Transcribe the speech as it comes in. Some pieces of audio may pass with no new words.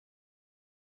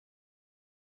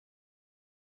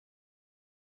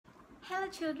Hello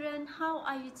children, how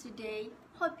are you today?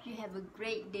 Hope you have a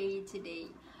great day today.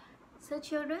 So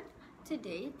children,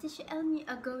 today teacher Elmi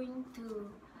are going to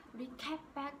recap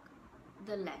back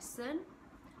the lesson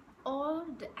or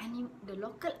the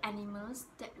local animals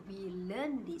that we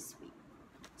learned this week.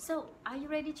 So, are you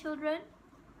ready children?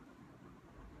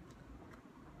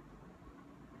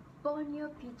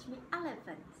 Borneo pygmy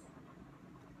elephants,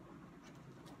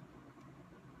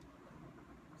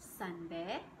 sun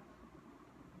bear,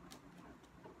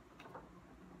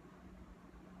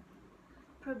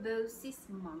 proboscis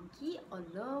monkey or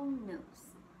long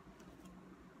nose,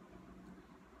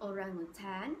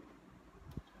 orangutan,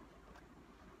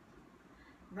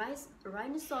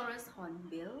 rhinoceros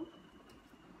hornbill,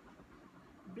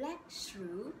 black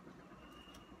shrew,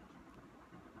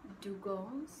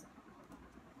 dugongs,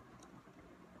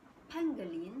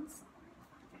 pangolins,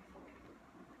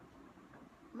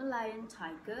 Malayan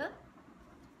tiger,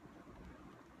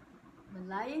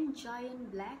 Malayan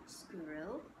giant black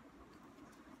squirrel,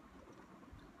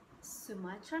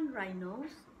 Sumatran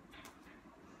rhinos,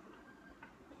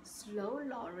 slow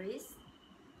loris,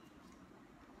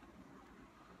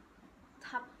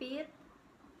 tapir,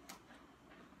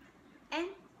 and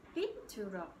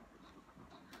pinturok.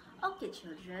 Okay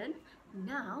children,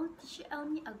 now teacher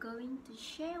Elmi are going to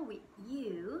share with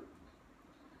you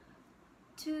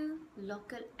 2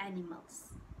 local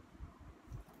animals.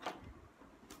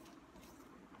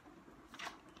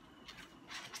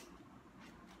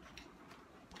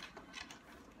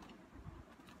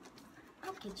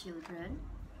 Okay children,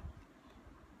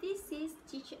 this is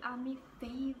teacher Elmi's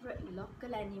favorite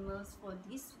local animals for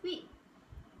this week.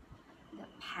 The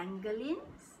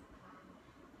pangolins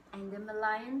and the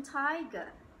Malayan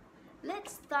tiger.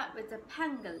 Let's start with the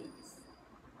pangolins.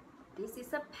 This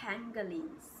is a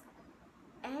pangolins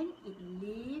and it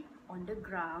lives on the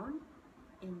ground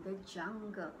in the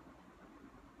jungle.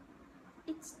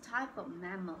 It's type of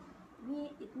mammal.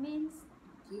 It means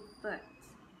give birth.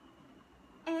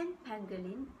 And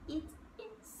pangolin eats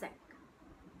insect.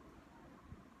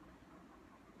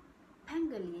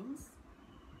 Pangolins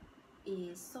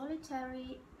is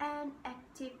solitary and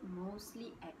active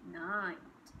mostly at night.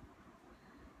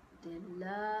 They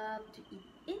love to eat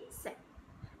insects,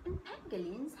 and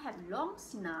pangolins have long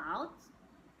snouts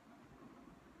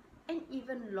and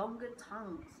even longer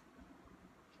tongues.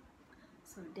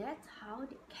 So that's how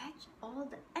they catch all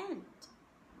the ants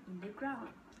in the ground.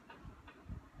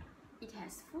 It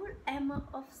has full armor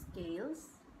of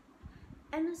scales,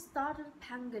 and a startled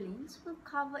pangolin will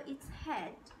cover its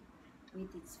head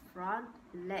with its front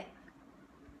leg,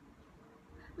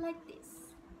 like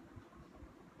this,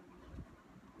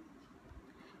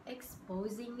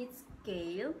 exposing its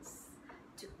scales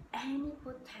to any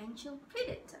potential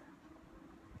predator.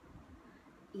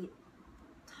 It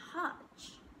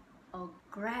touch or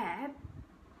grab,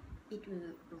 it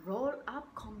will roll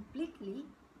up completely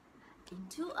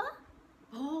into a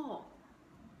ball,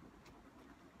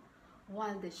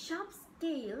 while the sharp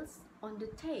scales on the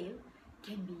tail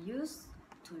can be used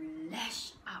to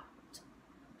lash out.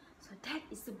 So that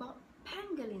is about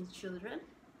pangolins children.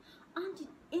 Aren't it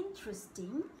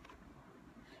interesting?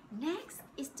 Next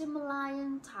is the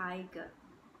Malayan tiger.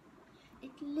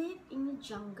 It lives in the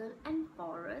jungle and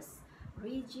forest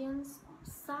regions of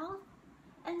South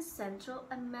and Central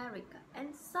America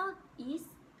and Southeast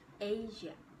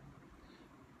Asia.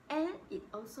 And it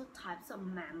also types of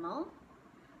mammal.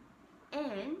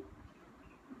 And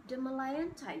the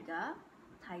Malayan tiger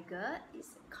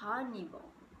is a carnivore.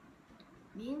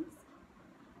 Means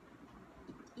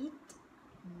it eats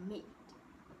meat.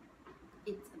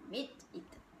 It's a meat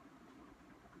eater.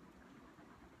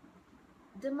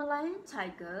 The Malayan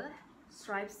tiger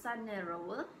stripes are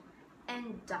narrower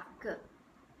and darker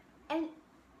and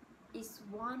is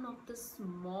one of the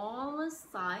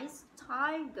smallest size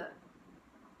tiger.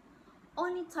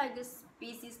 Only tiger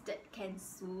species that can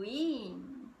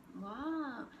swim.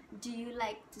 Wow! Do you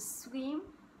like to swim?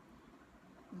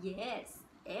 Yes,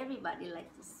 everybody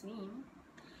likes to swim.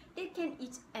 They can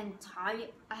eat entire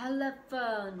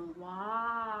elephant.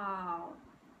 Wow!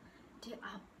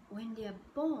 When they are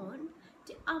born,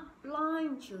 they are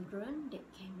blind children. They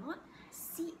cannot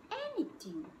see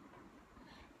anything.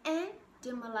 And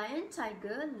the Malayan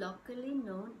tiger, locally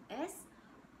known as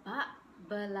bak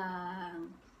belang.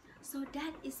 So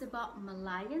that is about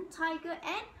Malayan tiger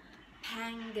and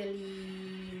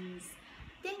pangolins.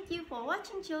 Thank you for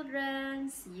watching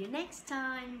children. See you next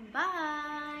time.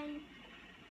 Bye.